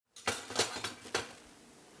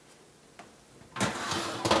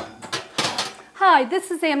Hi,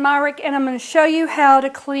 this is Myrick, and I'm going to show you how to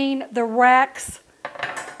clean the racks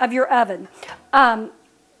of your oven.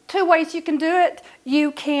 Two ways you can do it.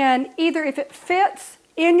 You can either, if it fits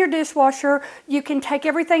in your dishwasher, you can take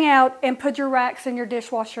everything out and put your racks in your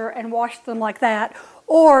dishwasher and wash them like that.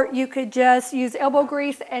 Or you could just use elbow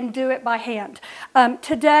grease and do it by hand.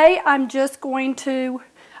 Today I'm just going to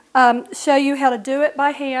show you how to do it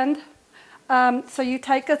by hand. So you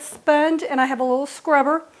take a sponge, and I have a little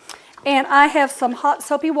scrubber, and I have some hot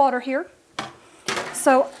soapy water here.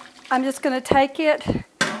 So I'm just going to take it.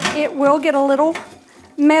 It will get a little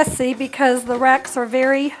messy because the racks are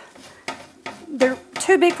they're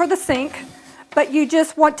too big for the sink, but you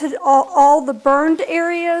just want to, all the burned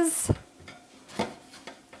areas,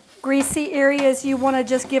 greasy areas, you want to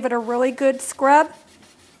just give it a really good scrub,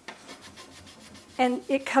 and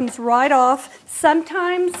it comes right off.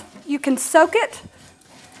 Sometimes you can soak it,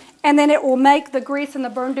 and then it will make the grease in the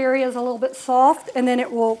burned areas a little bit soft, and then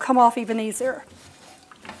it will come off even easier.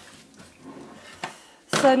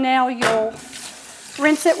 So now you'll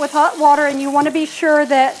rinse it with hot water, and you want to be sure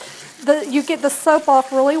that you get the soap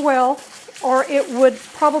off really well, or it would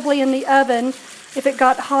probably in the oven, if it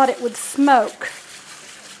got hot, it would smoke.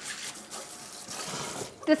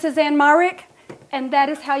 This is Myrick, and that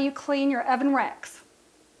is how you clean your oven rack.